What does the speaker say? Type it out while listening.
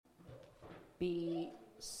Be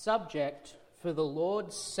subject for the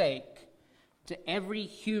Lord's sake to every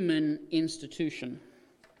human institution,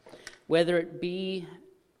 whether it be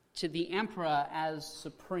to the emperor as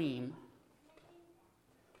supreme,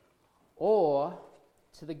 or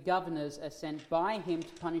to the governors as sent by him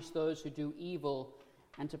to punish those who do evil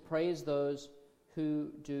and to praise those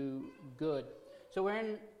who do good. So we're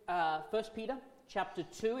in 1 Peter chapter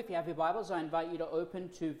 2. If you have your Bibles, I invite you to open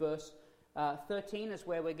to verse 13 is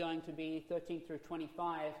where we're going to be, 13 through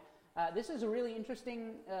 25. This is a really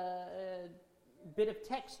interesting bit of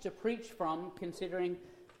text to preach from, considering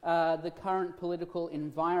the current political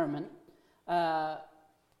environment. I'm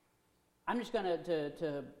just going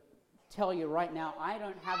to tell you right now, I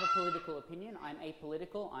don't have a political opinion. I'm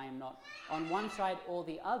apolitical. I am not on one side or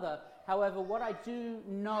the other. However, what I do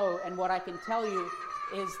know and what I can tell you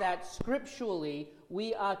is that scripturally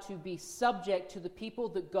we are to be subject to the people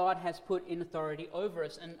that God has put in authority over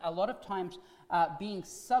us. And a lot of times being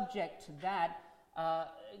subject to that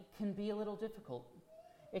can be a little difficult.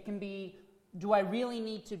 It can be, do I really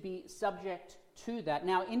need to be subject to that?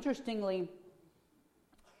 Now, interestingly,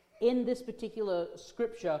 in this particular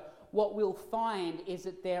scripture, what we'll find is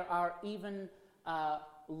that there are even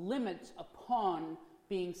limits upon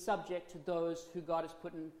being subject to those who God has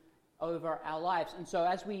put in over our lives. And so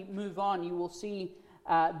as we move on, you will see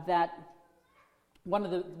that one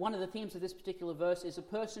of the themes of this particular verse is a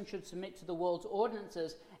person should submit to the world's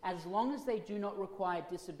ordinances as long as they do not require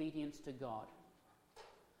disobedience to God.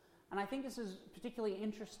 And I think this is particularly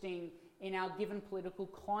interesting in our given political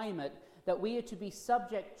climate, that we are to be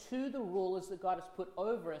subject to the rulers that God has put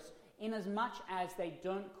over us in as much as they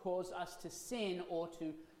don't cause us to sin or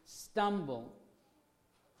to stumble.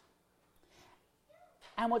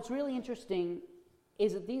 And what's really interesting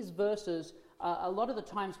is that these verses, a lot of the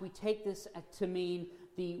times we take this to mean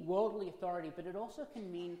the worldly authority, but it also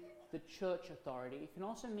can mean the church authority. It can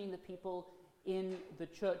also mean the people in the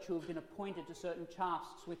church who have been appointed to certain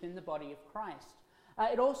tasks within the body of Christ.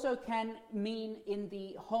 It also can mean in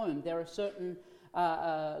the home. There are certain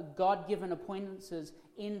God-given appointances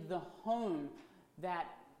in the home that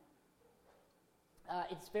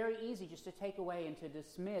it's very easy just to take away and to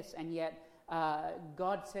dismiss, and yet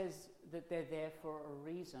God says that they're there for a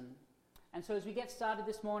reason. And so as we get started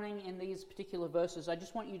this morning in these particular verses, I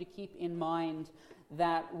just want you to keep in mind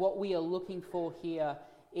that what we are looking for here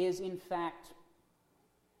is, in fact,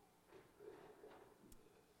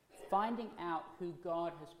 finding out who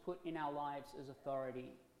God has put in our lives as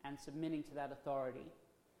authority and submitting to that authority.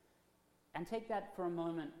 And take that for a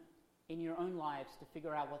moment in your own lives to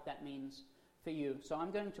figure out what that means for you. So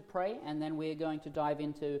I'm going to pray, and then we're going to dive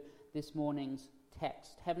into this morning's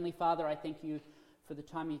text. Heavenly Father, I thank you for the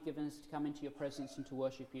time you've given us to come into your presence and to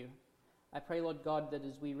worship you. I pray, Lord God, that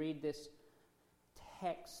as we read this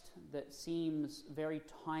text that seems very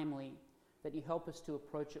timely, that you help us to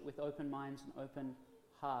approach it with open minds and open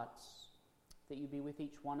hearts, that you be with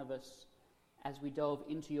each one of us as we delve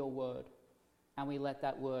into your word and we let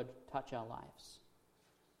that word touch our lives.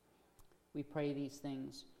 We pray these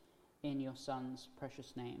things in your Son's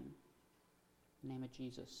precious name. In the name of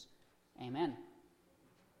Jesus. Amen.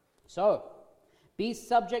 So, be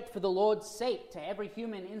subject for the Lord's sake to every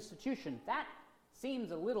human institution. That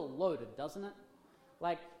seems a little loaded, doesn't it?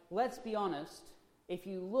 Like, let's be honest. If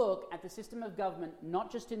you look at the system of government,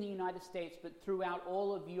 not just in the United States, but throughout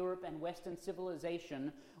all of Europe and Western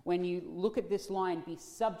civilization, when you look at this line, be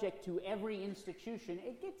subject to every institution,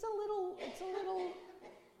 it gets a little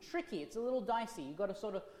tricky. It's a little dicey. You've got to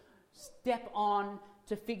sort of step on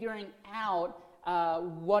to figuring out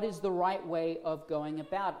what is the right way of going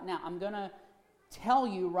about it. Now, I'm going to tell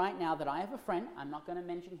you right now that I have a friend. I'm not going to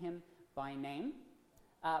mention him by name,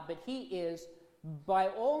 but he is, by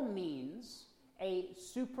all means, a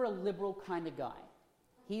super liberal kind of guy.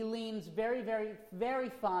 He leans very, very, very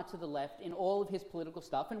far to the left in all of his political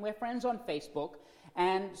stuff, and we're friends on Facebook.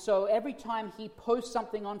 And so every time he posts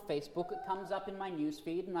something on Facebook, it comes up in my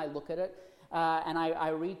newsfeed, and I look at it, and I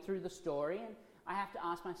read through the story, and I have to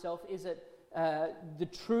ask myself, is it the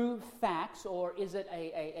true facts, or is it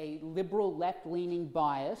a liberal left-leaning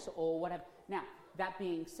bias, or whatever? Now, that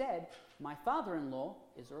being said, my father-in-law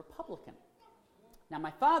is a Republican. Now,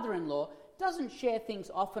 my father-in-law doesn't share things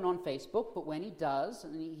often on Facebook, but when he does,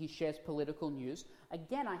 and he shares political news,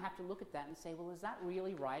 again, I have to look at that and say, well, is that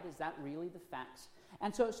really right? Is that really the facts?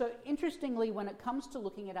 And so interestingly, when it comes to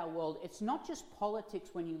looking at our world, it's not just politics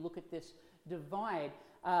when you look at this divide.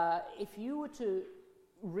 If you were to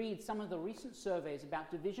read some of the recent surveys about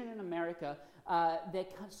division in America,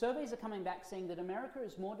 surveys are coming back saying that America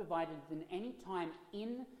is more divided than any time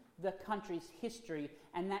in the country's history,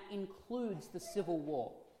 and that includes the Civil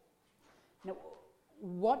War. Now,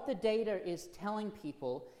 what the data is telling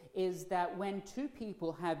people is that when two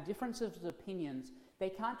people have differences of opinions, they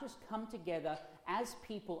can't just come together as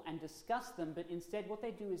people and discuss them, but instead what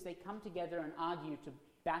they do is they come together and argue to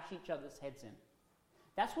bash each other's heads in.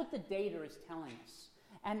 That's what the data is telling us.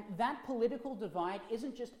 And that political divide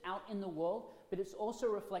isn't just out in the world, but it's also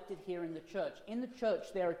reflected here in the church. In the church,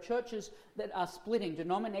 there are churches that are splitting,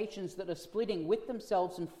 denominations that are splitting with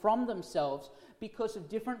themselves and from themselves because of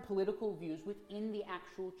different political views within the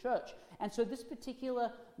actual church. And so this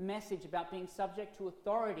particular message about being subject to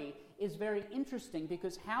authority is very interesting,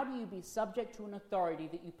 because how do you be subject to an authority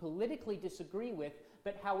that you politically disagree with,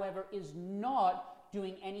 but however is not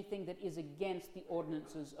doing anything that is against the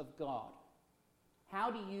ordinances of God? How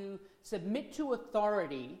do you submit to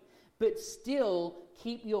authority but still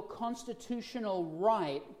keep your constitutional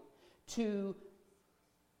right to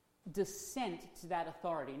dissent to that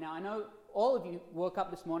authority? Now, I know all of you woke up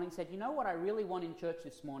this morning and said, you know what I really want in church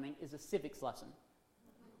this morning is a civics lesson.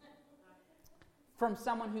 From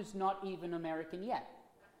someone who's not even American yet.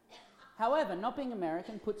 However, not being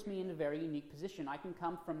American puts me in a very unique position. I can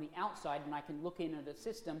come from the outside and I can look in at a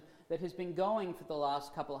system that has been going for the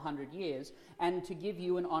last couple of 100 years and to give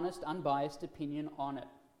you an honest, unbiased opinion on it.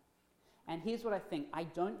 And here's what I think. I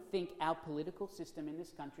don't think our political system in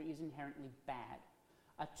this country is inherently bad.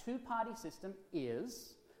 A two-party system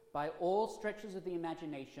is, by all stretches of the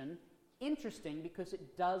imagination, interesting because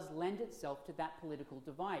it does lend itself to that political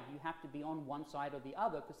divide. You have to be on one side or the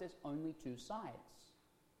other because there's only two sides.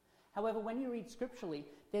 However, when you read scripturally,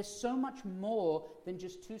 there's so much more than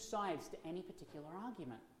just two sides to any particular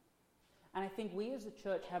argument. And I think we as a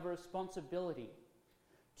church have a responsibility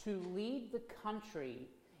to lead the country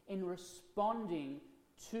in responding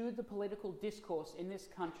to the political discourse in this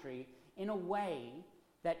country in a way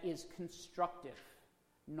that is constructive,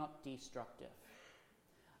 not destructive.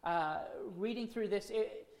 Reading through this,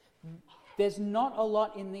 there's not a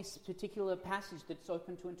lot in this particular passage that's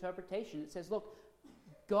open to interpretation. It says, look,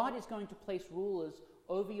 God is going to place rulers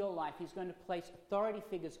over your life. He's going to place authority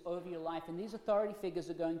figures over your life, and these authority figures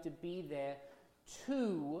are going to be there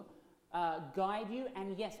to guide you,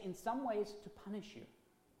 and yes, in some ways, to punish you.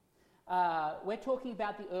 We're talking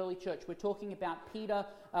about the early church. We're talking about Peter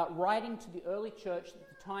writing to the early church at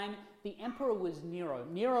the time. The emperor was Nero.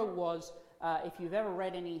 Nero was, if you've ever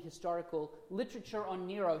read any historical literature on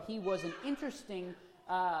Nero, he was an interesting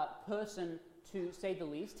person, to say the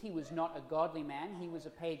least. He was not a godly man. He was a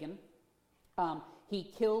pagan. He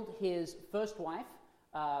killed his first wife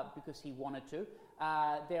because he wanted to.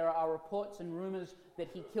 There are reports and rumors that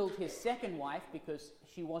he killed his second wife because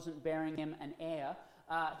she wasn't bearing him an heir.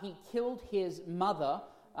 He killed his mother,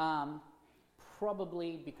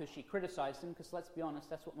 probably because she criticized him, because let's be honest,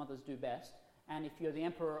 that's what mothers do best. And if you're the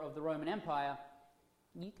emperor of the Roman Empire,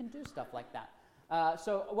 you can do stuff like that.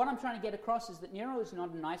 So what I'm trying to get across is that Nero is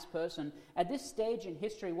not a nice person. At this stage in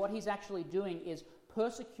history, what he's actually doing is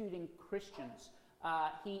persecuting Christians.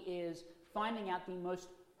 He is finding out the most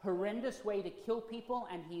horrendous way to kill people,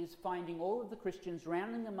 and he's finding all of the Christians,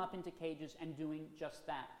 rounding them up into cages, and doing just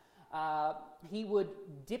that. He would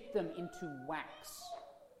dip them into wax,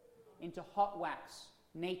 into hot wax,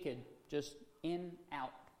 naked, just in,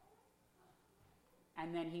 out.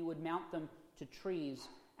 And then he would mount them to trees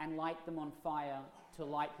and light them on fire to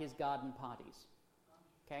light his garden parties.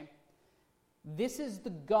 Okay? This is the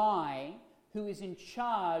guy who is in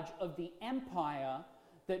charge of the empire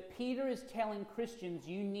that Peter is telling Christians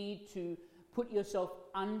you need to put yourself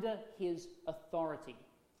under his authority.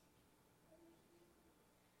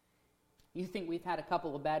 You think we've had a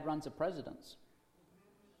couple of bad runs of presidents.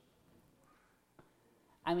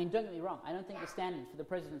 I mean, don't get me wrong, I don't think the standard for the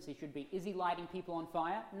presidency should be, is he lighting people on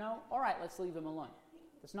fire? No? All right, let's leave him alone.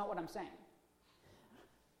 That's not what I'm saying.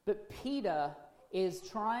 But Peter is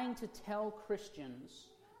trying to tell Christians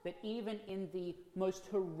that even in the most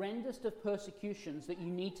horrendous of persecutions, that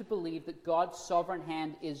you need to believe that God's sovereign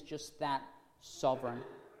hand is just that, sovereign.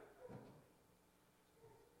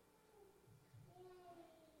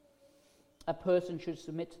 A person should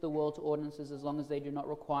submit to the world's ordinances as long as they do not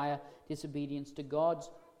require disobedience to God's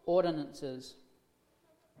ordinances.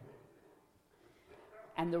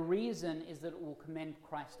 And the reason is that it will commend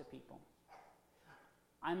Christ to people.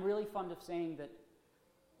 I'm really fond of saying that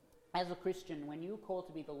as a Christian, when you're called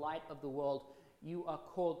to be the light of the world, you are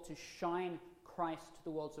called to shine Christ to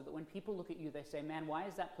the world, so that when people look at you, they say, man, why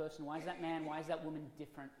is that person, why is that man, why is that woman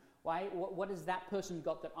different? What has that person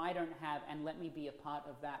got that I don't have, and let me be a part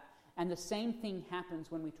of that. And the same thing happens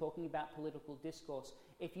when we're talking about political discourse.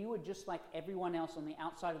 If you were just like everyone else on the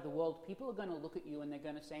outside of the world, people are going to look at you and they're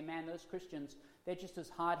going to say, man, those Christians, they're just as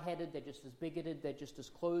hard-headed, they're just as bigoted, they're just as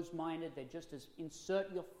closed-minded, they're just as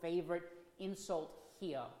insert your favorite insult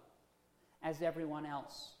here as everyone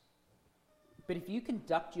else. But if you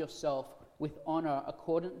conduct yourself with honor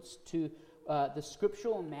accordance to the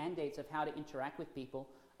scriptural mandates of how to interact with people,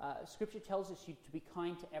 Scripture tells us you to be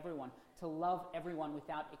kind to everyone, to love everyone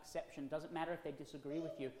without exception. Doesn't matter if they disagree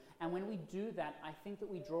with you. And when we do that, I think that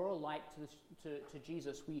we draw a light to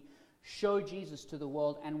Jesus. We show Jesus to the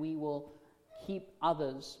world, and we will keep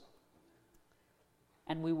others,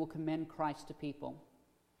 and we will commend Christ to people.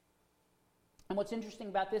 And what's interesting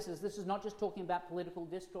about this is not just talking about political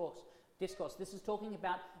discourse. This is talking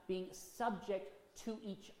about being subject to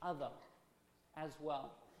each other as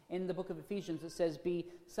well. In the book of Ephesians, it says, be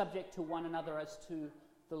subject to one another as to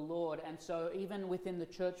the Lord. And so even within the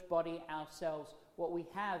church body ourselves, what we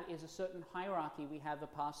have is a certain hierarchy. We have a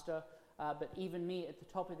pastor, but even me, at the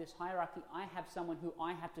top of this hierarchy, I have someone who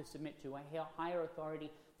I have to submit to, a higher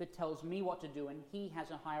authority that tells me what to do, and he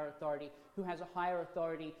has a higher authority who has a higher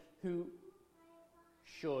authority who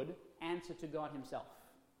should answer to God himself.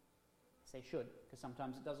 I say should, because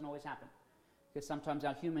sometimes it doesn't always happen, because sometimes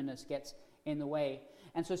our humanness gets in the way.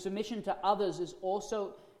 And so submission to others is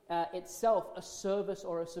also itself a service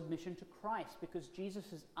or a submission to Christ, because Jesus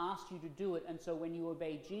has asked you to do it. And so when you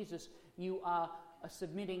obey Jesus, you are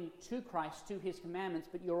submitting to Christ, to his commandments,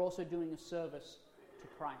 but you're also doing a service to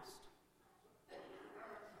Christ.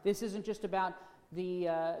 This isn't just about the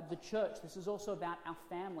church. This is also about our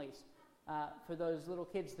families, for those little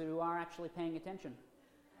kids who are actually paying attention.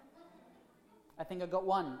 I think I got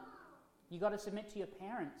one. You got to submit to your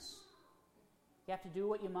parents. You have to do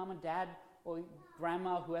what your mom and dad or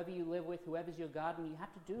grandma, whoever you live with, whoever's your guardian, you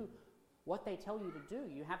have to do what they tell you to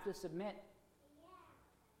do. You have to submit.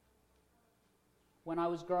 When I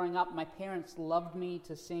was growing up, my parents loved me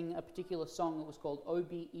to sing a particular song that was called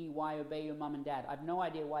O-B-E-Y, Obey Your Mom and Dad. I have no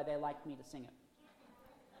idea why they liked me to sing it.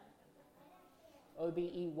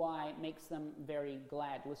 O-B-E-Y makes them very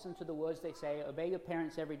glad. Listen to the words they say. Obey your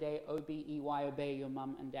parents every day. O-B-E-Y, obey your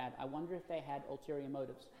mom and dad. I wonder if they had ulterior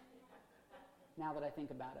motives, now that I think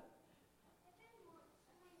about it.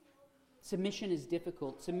 Submission is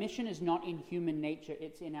difficult. Submission is not in human nature.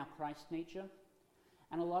 It's in our Christ nature.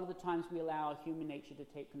 And a lot of the times we allow our human nature to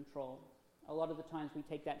take control. A lot of the times we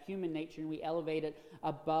take that human nature and we elevate it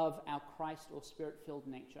above our Christ or Spirit-filled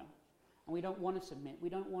nature. And we don't want to submit. We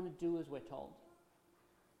don't want to do as we're told.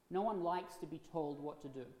 No one likes to be told what to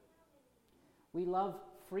do. We love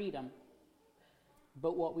freedom,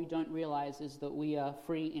 but what we don't realize is that we are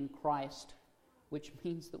free in Christ, which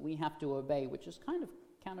means that we have to obey, which is kind of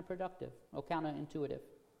counterproductive or counterintuitive.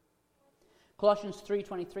 Colossians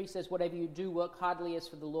 3:23 says, whatever you do, work heartily as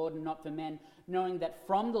for the Lord and not for men, knowing that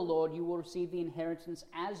from the Lord you will receive the inheritance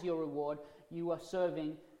as your reward. You are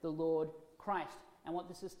serving the Lord Christ. And what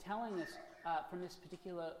this is telling us from this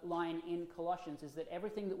particular line in Colossians is that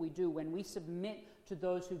everything that we do, when we submit to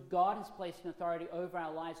those who God has placed in authority over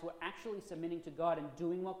our lives, we're actually submitting to God and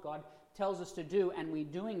doing what God tells us to do, and we're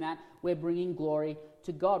doing that, we're bringing glory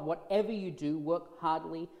to God. Whatever you do, work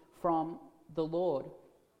heartily from the Lord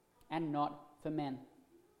and not for men.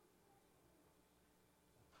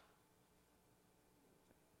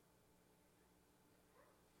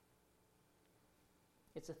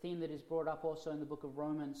 It's a theme that is brought up also in the book of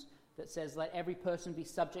Romans that says, let every person be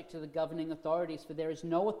subject to the governing authorities, for there is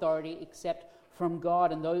no authority except from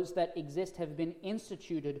God, and those that exist have been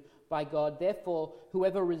instituted by God. Therefore,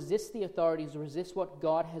 whoever resists the authorities resists what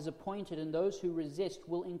God has appointed, and those who resist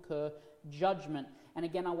will incur judgment. And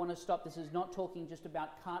again, I want to stop. This is not talking just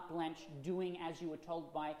about carte blanche, doing as you were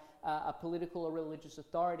told by a political or religious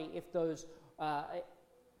authority. If those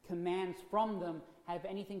commands from them have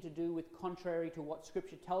anything to do with contrary to what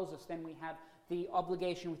Scripture tells us, then we have the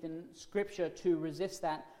obligation within Scripture to resist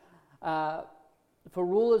that. For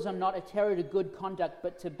rulers are not a terror to good conduct,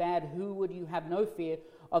 but to bad. Who would you have no fear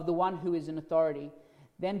of the one who is in authority?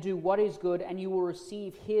 Then do what is good, and you will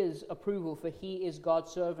receive his approval, for he is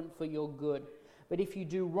God's servant for your good. But if you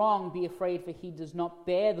do wrong, be afraid, for he does not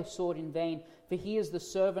bear the sword in vain, for he is the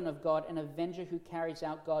servant of God, an avenger who carries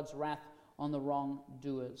out God's wrath on the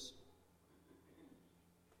wrongdoers.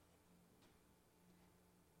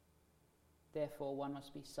 Therefore, one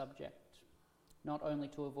must be subject, not only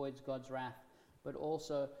to avoid God's wrath, but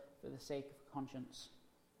also for the sake of conscience.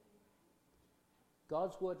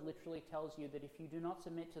 God's word literally tells you that if you do not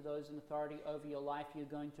submit to those in authority over your life, you're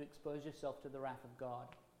going to expose yourself to the wrath of God.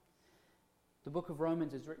 The book of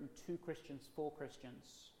Romans is written to Christians, for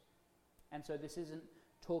Christians. And so this isn't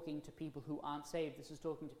talking to people who aren't saved. This is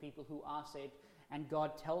talking to people who are saved. And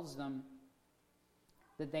God tells them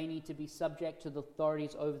that they need to be subject to the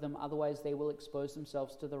authorities over them, otherwise they will expose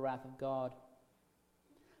themselves to the wrath of God.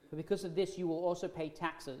 For because of this you will also pay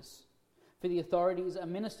taxes, for the authorities are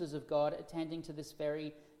ministers of God, attending to this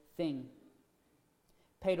very thing.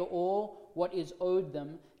 Pay to all what is owed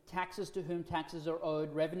them, taxes to whom taxes are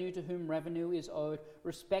owed, revenue to whom revenue is owed,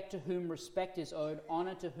 respect to whom respect is owed,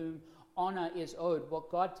 honor to whom honor is owed.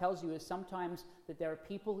 What God tells you is sometimes that there are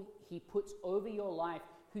people He puts over your life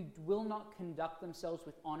who will not conduct themselves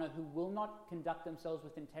with honor, who will not conduct themselves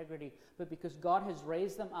with integrity, but because God has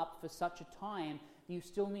raised them up for such a time, you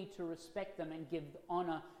still need to respect them and give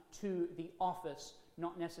honor to the office,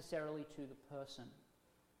 not necessarily to the person.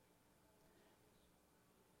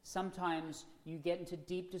 Sometimes you get into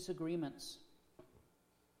deep disagreements.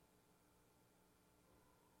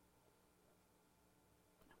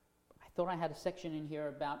 I thought I had a section in here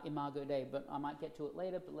about Imago Dei, but I might get to it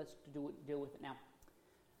later, but let's deal with it now.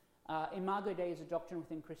 Imago Dei is a doctrine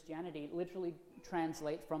within Christianity. It literally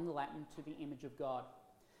translates from the Latin to the image of God.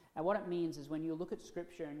 And what it means is when you look at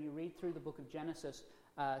Scripture and you read through the book of Genesis,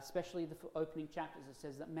 especially the opening chapters, it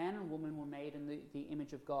says that man and woman were made in the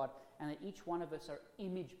image of God, and that each one of us are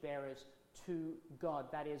image bearers to God.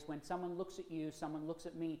 That is, when someone looks at you, someone looks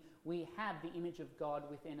at me, we have the image of God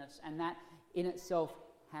within us, and that in itself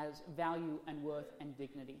has value and worth and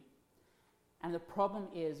dignity. And the problem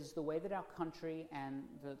is the way that our country and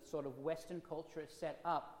the sort of Western culture is set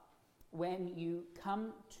up. When you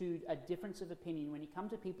come to a difference of opinion, when you come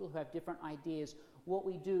to people who have different ideas, what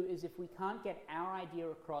we do is if we can't get our idea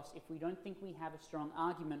across, if we don't think we have a strong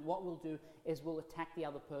argument, what we'll do is we'll attack the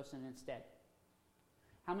other person instead.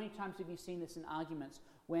 How many times have you seen this in arguments?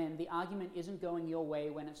 When the argument isn't going your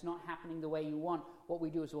way, when it's not happening the way you want, what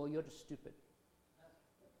we do is, well, you're just stupid.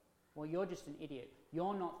 Well, you're just an idiot.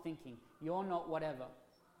 You're not thinking. You're not whatever.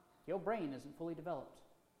 Your brain isn't fully developed.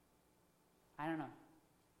 I don't know.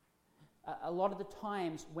 A lot of the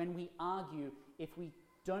times when we argue, if we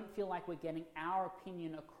don't feel like we're getting our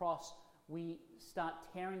opinion across, we start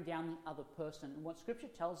tearing down the other person. And what Scripture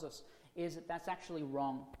tells us is that that's actually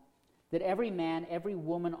wrong. That every man, every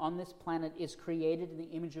woman on this planet is created in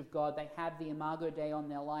the image of God. They have the Imago Dei on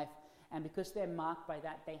their life. And because they're marked by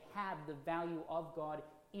that, they have the value of God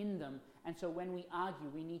in them. And so when we argue,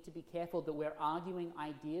 we need to be careful that we're arguing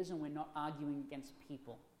ideas and we're not arguing against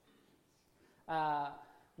people.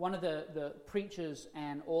 One of the preachers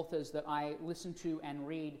and authors that I listen to and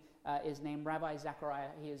read is named Rabbi Zachariah.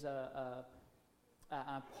 He is an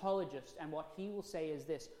apologist, and what he will say is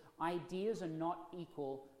this: ideas are not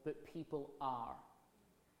equal, but people are.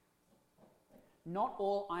 Not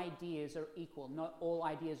all ideas are equal. Not all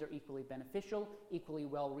ideas are equally beneficial, equally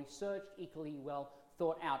well researched, equally well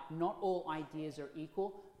thought out. Not all ideas are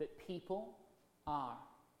equal, but people are.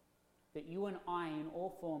 That you and I in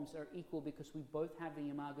all forms are equal because we both have the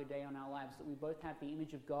Imago Dei on our lives, that we both have the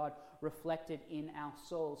image of God reflected in our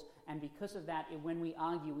souls. And because of that, when we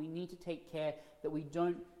argue, we need to take care that we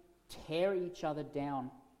don't tear each other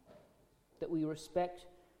down, that we respect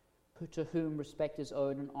to whom respect is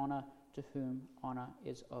owed and honor to whom honor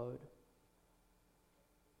is owed.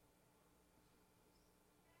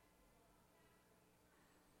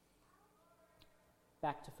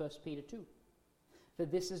 Back to 1 Peter 2. For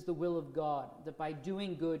this is the will of God, that by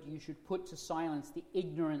doing good you should put to silence the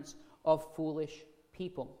ignorance of foolish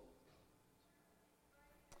people.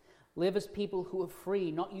 Live as people who are free,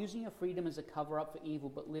 not using your freedom as a cover-up for evil,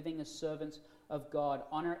 but living as servants of God.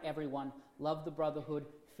 Honor everyone, love the brotherhood,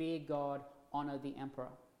 fear God, honor the emperor.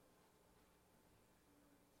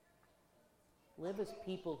 Live as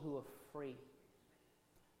people who are free,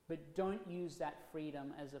 but don't use that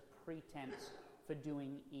freedom as a pretense for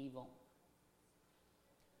doing evil.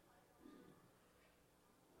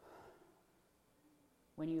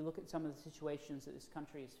 When you look at some of the situations that this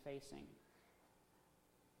country is facing,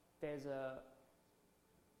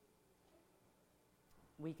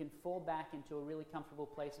 we can fall back into a really comfortable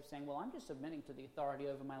place of saying, well, I'm just submitting to the authority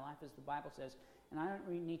over my life, as the Bible says, and I don't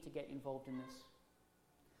really need to get involved in this.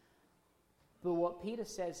 But what Peter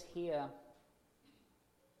says here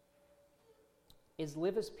is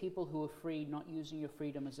live as people who are free, not using your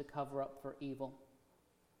freedom as a cover-up for evil.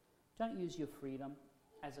 Don't use your freedom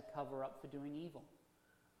as a cover-up for doing evil.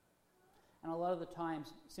 And a lot of the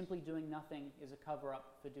times, simply doing nothing is a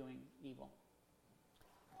cover-up for doing evil.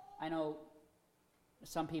 I know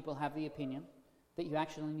some people have the opinion that you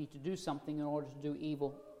actually need to do something in order to do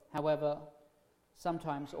evil. However,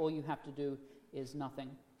 sometimes all you have to do is nothing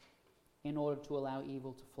in order to allow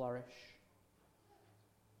evil to flourish.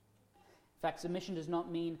 In fact, submission does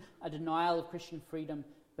not mean a denial of Christian freedom,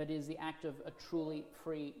 but is the act of a truly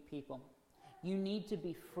free people. You need to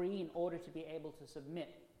be free in order to be able to submit.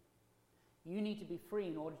 You need to be free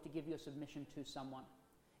in order to give your submission to someone.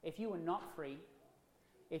 If you are not free,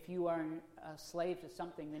 if you are a slave to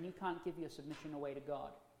something, then you can't give your submission away to God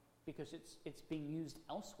because it's being used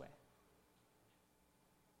elsewhere.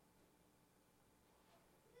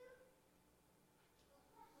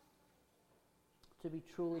 To be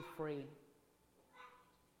truly free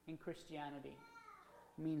in Christianity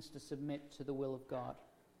means to submit to the will of God.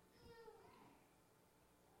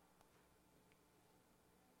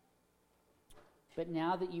 But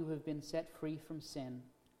now that you have been set free from sin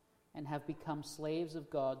and have become slaves of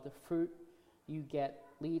God, the fruit you get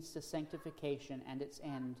leads to sanctification and its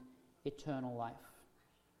end, eternal life.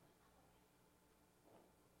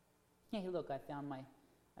 Hey, look, I found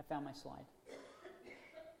my slide.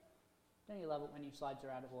 Don't you love it when your slides are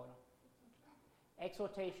out of order?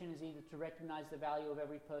 Exhortation is either to recognize the value of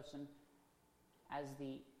every person as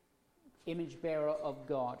the image bearer of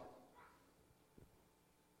God.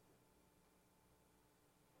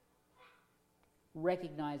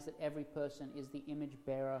 Recognize that every person is the image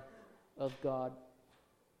bearer of God.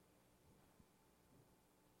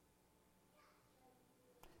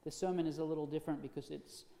 The sermon is a little different because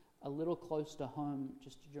it's a little close to home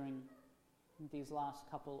just during these last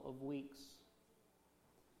couple of weeks.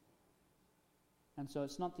 And so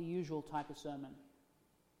it's not the usual type of sermon.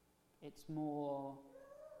 It's more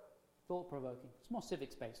thought-provoking. It's more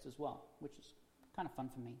civics-based as well, which is kind of fun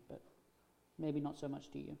for me, but maybe not so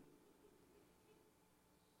much to you.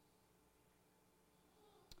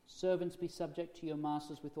 Servants, be subject to your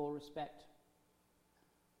masters with all respect.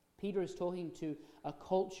 Peter is talking to a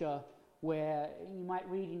culture where you might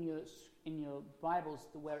read in your Bibles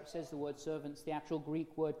where it says the word servants. The actual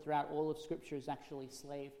Greek word throughout all of Scripture is actually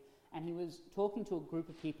slave. And he was talking to a group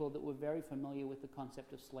of people that were very familiar with the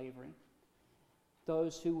concept of slavery.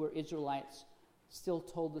 Those who were Israelites still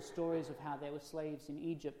told the stories of how they were slaves in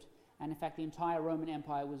Egypt. And in fact, the entire Roman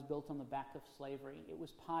Empire was built on the back of slavery. It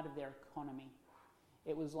was part of their economy.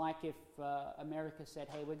 It was like if America said,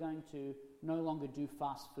 hey, we're going to no longer do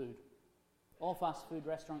fast food. All fast food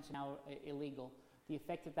restaurants are now illegal. The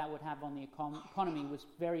effect that would have on the economy was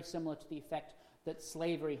very similar to the effect that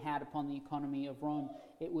slavery had upon the economy of Rome.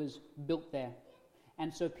 It was built there.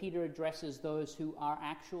 And so Peter addresses those who are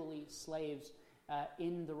actually slaves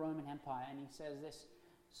in the Roman Empire. And he says this,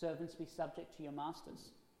 servants, be subject to your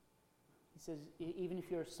masters. He says, even if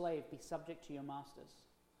you're a slave, be subject to your masters.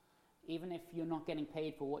 Even if you're not getting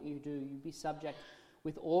paid for what you do, you be subject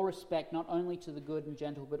with all respect, not only to the good and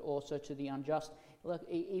gentle, but also to the unjust. Look,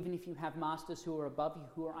 even if you have masters who are above you,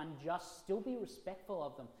 who are unjust, still be respectful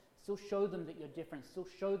of them. Still show them that you're different. Still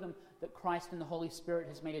show them that Christ and the Holy Spirit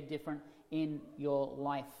has made a difference in your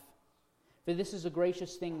life. For this is a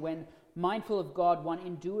gracious thing when, mindful of God, one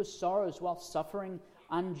endures sorrows while suffering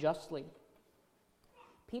unjustly.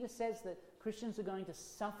 Peter says that Christians are going to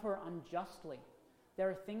suffer unjustly. There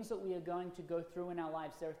are things that we are going to go through in our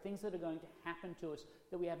lives. There are things that are going to happen to us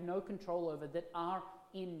that we have no control over, that are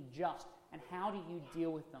unjust. And how do you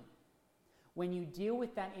deal with them? When you deal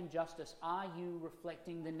with that injustice, are you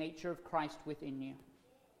reflecting the nature of Christ within you?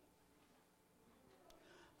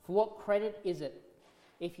 For what credit is it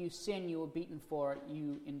if you sin, you are beaten for it,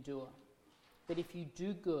 you endure? But if you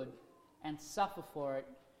do good and suffer for it,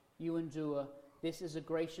 you endure. This is a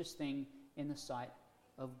gracious thing in the sight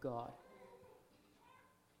of God.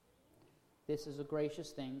 This is a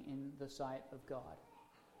gracious thing in the sight of God.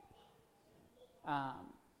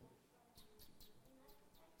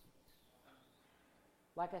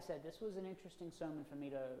 Like I said, this was an interesting sermon for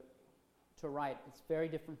me to write. It's very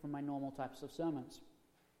different from my normal types of sermons.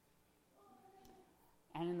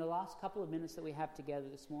 And in the last couple of minutes that we have together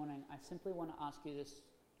this morning, I simply want to ask you this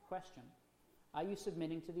question. Are you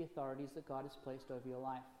submitting to the authorities that God has placed over your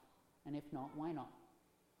life? And if not, why not?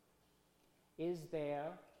 Is there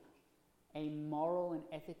a moral and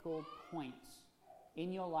ethical point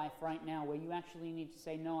in your life right now where you actually need to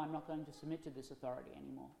say, no, I'm not going to submit to this authority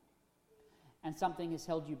anymore? And something has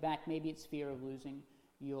held you back. Maybe it's fear of losing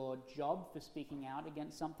your job for speaking out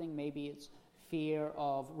against something. Maybe it's fear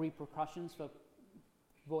of repercussions for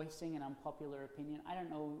voicing an unpopular opinion. I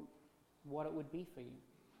don't know what it would be for you.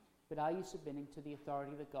 But are you submitting to the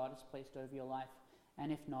authority that God has placed over your life?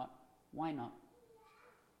 And if not, why not?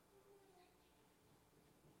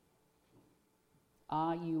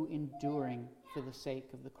 Are you enduring for the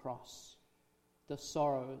sake of the cross, the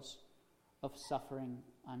sorrows of suffering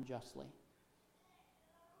unjustly?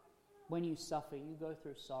 When you suffer, you go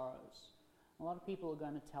through sorrows. A lot of people are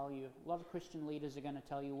going to tell you, a lot of Christian leaders are going to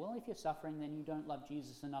tell you, well, if you're suffering, then you don't love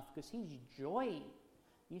Jesus enough because he's joy.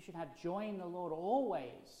 You should have joy in the Lord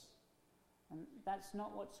always. And that's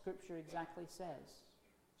not what Scripture exactly says.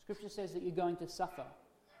 Scripture says that you're going to suffer,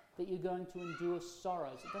 that you're going to endure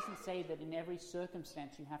sorrows. It doesn't say that in every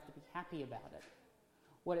circumstance you have to be happy about it.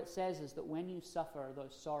 What it says is that when you suffer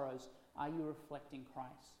those sorrows, are you reflecting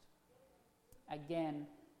Christ? Again,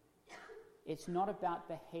 it's not about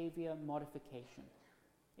behavior modification.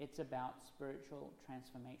 It's about spiritual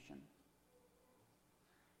transformation.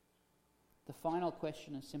 The final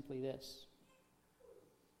question is simply this.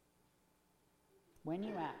 When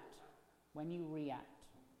you act, when you react,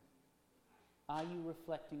 are you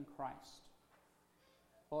reflecting Christ?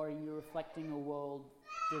 Or are you reflecting a world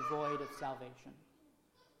devoid of salvation?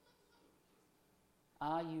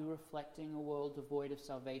 Are you reflecting a world devoid of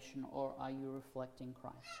salvation, or are you reflecting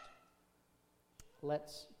Christ?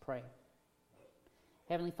 Let's pray.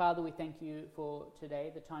 Heavenly Father, we thank you for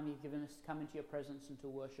today, the time you've given us to come into your presence and to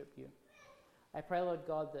worship you. I pray, Lord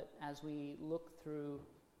God, that as we look through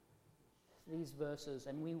these verses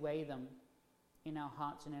and we weigh them in our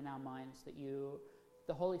hearts and in our minds, that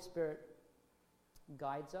the Holy Spirit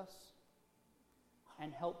guides us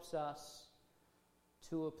and helps us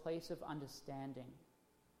to a place of understanding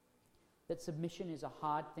that submission is a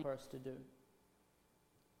hard thing for us to do.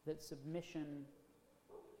 That submission,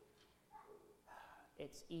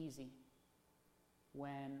 it's easy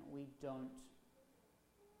when we don't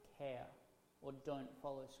care or don't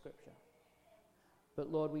follow Scripture. But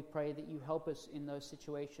Lord, we pray that you help us in those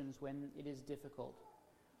situations when it is difficult,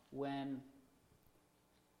 when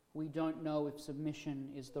we don't know if submission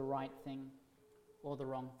is the right thing or the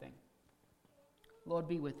wrong thing. Lord,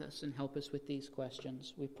 be with us and help us with these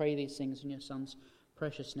questions. We pray these things in your Son's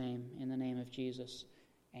precious name, in the name of Jesus.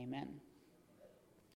 Amen.